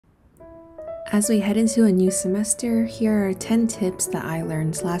As we head into a new semester, here are 10 tips that I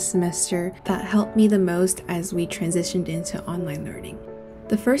learned last semester that helped me the most as we transitioned into online learning.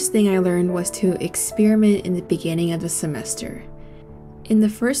 The first thing I learned was to experiment in the beginning of the semester. In the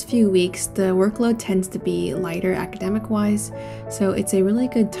first few weeks, the workload tends to be lighter academic-wise, so it's a really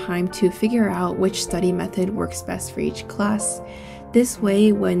good time to figure out which study method works best for each class. This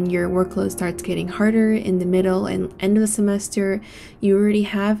way, when your workload starts getting harder in the middle and end of the semester, you already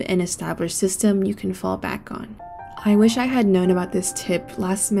have an established system you can fall back on. I wish I had known about this tip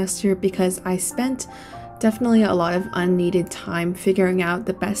last semester because I spent definitely a lot of unneeded time figuring out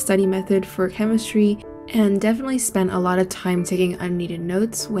the best study method for chemistry, and definitely spent a lot of time taking unneeded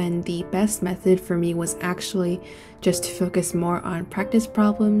notes when the best method for me was actually just to focus more on practice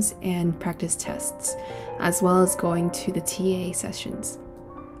problems and practice tests, as well as going to the TA sessions.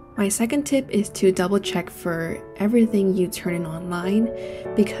 My second tip is to double check for everything you turn in online,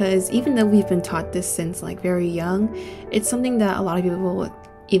 because even though we've been taught this since very young, it's something that a lot of people,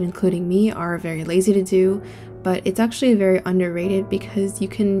 even including me, are very lazy to do. But it's actually very underrated because you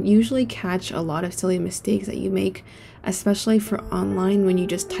can usually catch a lot of silly mistakes that you make, especially for online when you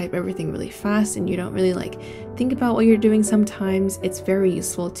just type everything really fast and you don't really think about what you're doing sometimes. It's very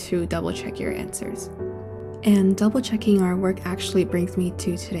useful to double check your answers. And double checking our work actually brings me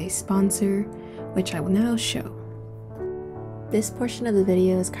to today's sponsor, which I will now show. This portion of the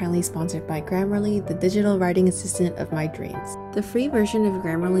video is kindly sponsored by Grammarly, the digital writing assistant of my dreams. The free version of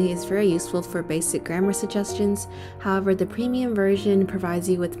Grammarly is very useful for basic grammar suggestions, however the premium version provides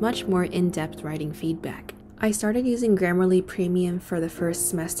you with much more in-depth writing feedback. I started using Grammarly Premium for the first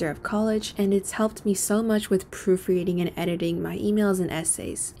semester of college, and it's helped me so much with proofreading and editing my emails and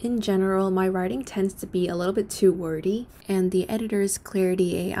essays. In general, my writing tends to be a little bit too wordy, and the editor's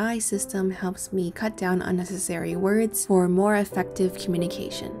Clarity AI system helps me cut down unnecessary words for more effective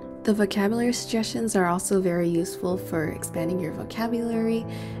communication. The vocabulary suggestions are also very useful for expanding your vocabulary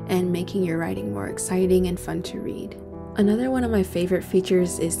and making your writing more exciting and fun to read. Another one of my favorite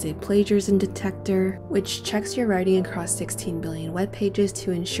features is the plagiarism detector, which checks your writing across 16 billion web pages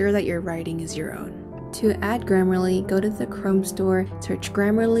to ensure that your writing is your own. To add Grammarly, go to the Chrome store, search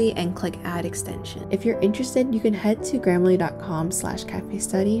Grammarly, and click Add Extension. If you're interested, you can head to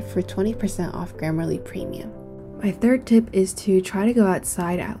grammarly.com/cafe.studyy for 20% off Grammarly Premium. My third tip is to try to go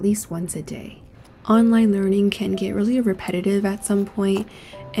outside at least once a day. Online learning can get really repetitive at some point,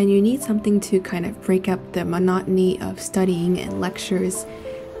 and you need something to kind of break up the monotony of studying and lectures,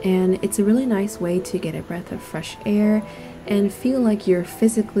 and it's a really nice way to get a breath of fresh air and feel like you're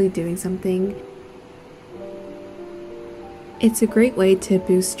physically doing something. It's a great way to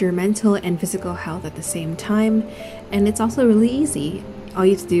boost your mental and physical health at the same time, and it's also really easy. All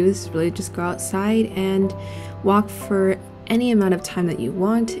you have to do is really just go outside and walk for any amount of time that you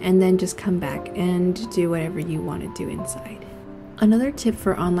want, and then just come back and do whatever you want to do inside. Another tip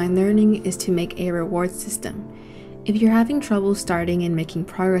for online learning is to make a reward system. If you're having trouble starting and making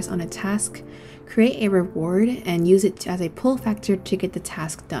progress on a task, create a reward and use it as a pull factor to get the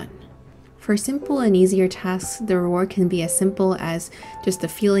task done. For simple and easier tasks, the reward can be as simple as just the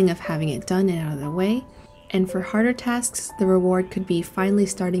feeling of having it done and out of the way. And for harder tasks, the reward could be finally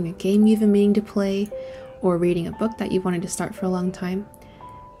starting a game you've been meaning to play, or reading a book that you wanted to start for a long time.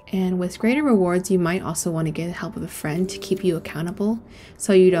 And with greater rewards, you might also want to get the help of a friend to keep you accountable,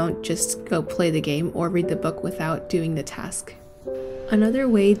 so you don't just go play the game or read the book without doing the task. Another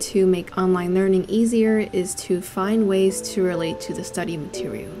way to make online learning easier is to find ways to relate to the study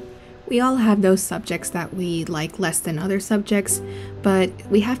material. We all have those subjects that we like less than other subjects, but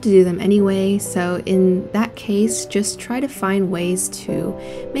we have to do them anyway, so in that case, just try to find ways to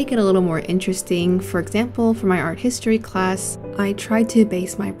make it a little more interesting. For example, for my art history class, I tried to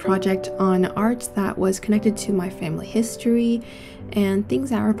base my project on art that was connected to my family history and things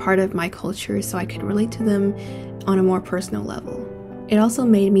that were part of my culture so I could relate to them on a more personal level. It also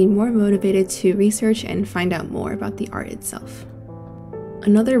made me more motivated to research and find out more about the art itself.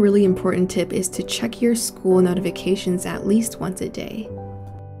 Another really important tip is to check your school notifications at least once a day.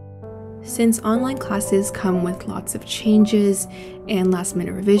 Since online classes come with lots of changes and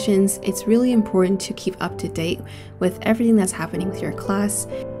last-minute revisions, it's really important to keep up to date with everything that's happening with your class.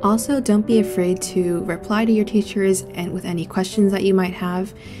 Also, don't be afraid to reply to your teachers and with any questions that you might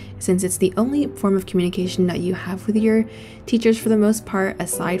have, since it's the only form of communication that you have with your teachers for the most part,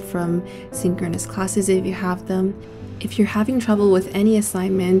 aside from synchronous classes if you have them. If you're having trouble with any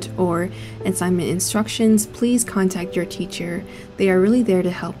assignment or assignment instructions, please contact your teacher. They are really there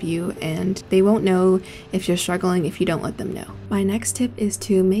to help you, and they won't know if you're struggling if you don't let them know. My next tip is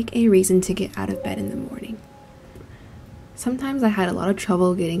to make a reason to get out of bed in the morning. Sometimes I had a lot of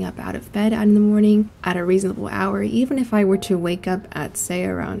trouble getting up out of bed in the morning at a reasonable hour. Even if I were to wake up at, say,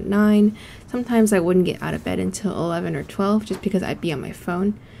 around 9, sometimes I wouldn't get out of bed until 11 or 12 just because I'd be on my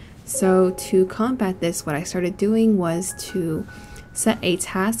phone. So to combat this, what I started doing was to set a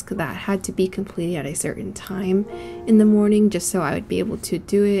task that had to be completed at a certain time in the morning just so I would be able to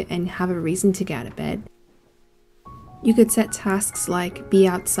do it and have a reason to get out of bed. You could set tasks like be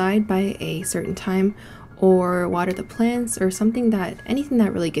outside by a certain time, or water the plants, or anything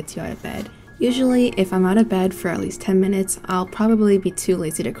that really gets you out of bed. Usually, if I'm out of bed for at least 10 minutes, I'll probably be too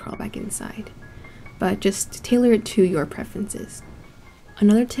lazy to crawl back inside. But just tailor it to your preferences.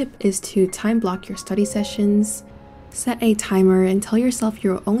 Another tip is to time block your study sessions. Set a timer and tell yourself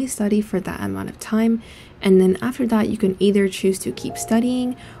you'll only study for that amount of time, and then after that you can either choose to keep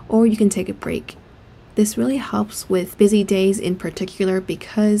studying or you can take a break. This really helps with busy days in particular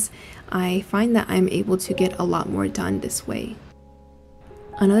because I find that I'm able to get a lot more done this way.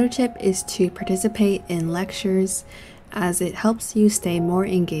 Another tip is to participate in lectures as it helps you stay more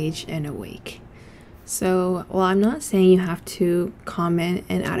engaged and awake. So while I'm not saying you have to comment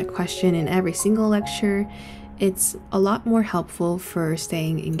and add a question in every single lecture, it's a lot more helpful for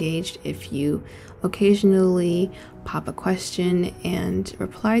staying engaged if you occasionally pop a question and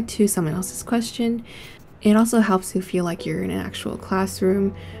reply to someone else's question. It also helps you feel like you're in an actual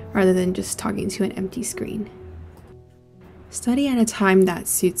classroom rather than just talking to an empty screen. Study at a time that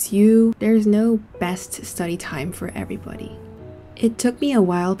suits you. There's no best study time for everybody. It took me a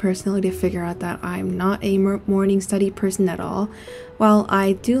while personally to figure out that I'm not a morning study person at all. While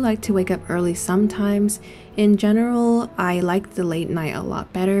I do like to wake up early sometimes, in general, I like the late night a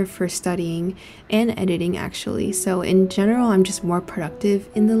lot better for studying and editing actually. So in general, I'm just more productive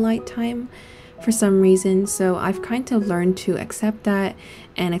in the light time for some reason. So I've kind of learned to accept that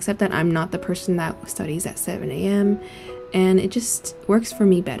and accept that I'm not the person that studies at 7 a.m. and it just works for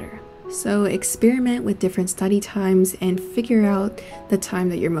me better. So experiment with different study times and figure out the time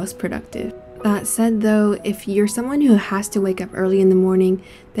that you're most productive. That said though, if you're someone who has to wake up early in the morning,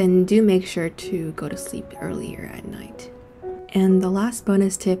 then do make sure to go to sleep earlier at night. And the last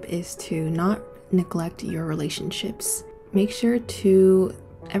bonus tip is to not neglect your relationships. Make sure to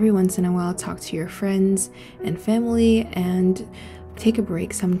every once in a while talk to your friends and family and take a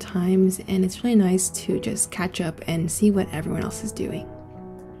break sometimes, and it's really nice to just catch up and see what everyone else is doing.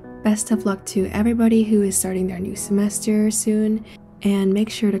 Best of luck to everybody who is starting their new semester soon, and make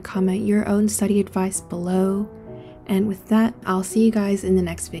sure to comment your own study advice below. And with that, I'll see you guys in the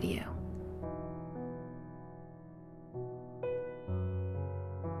next video.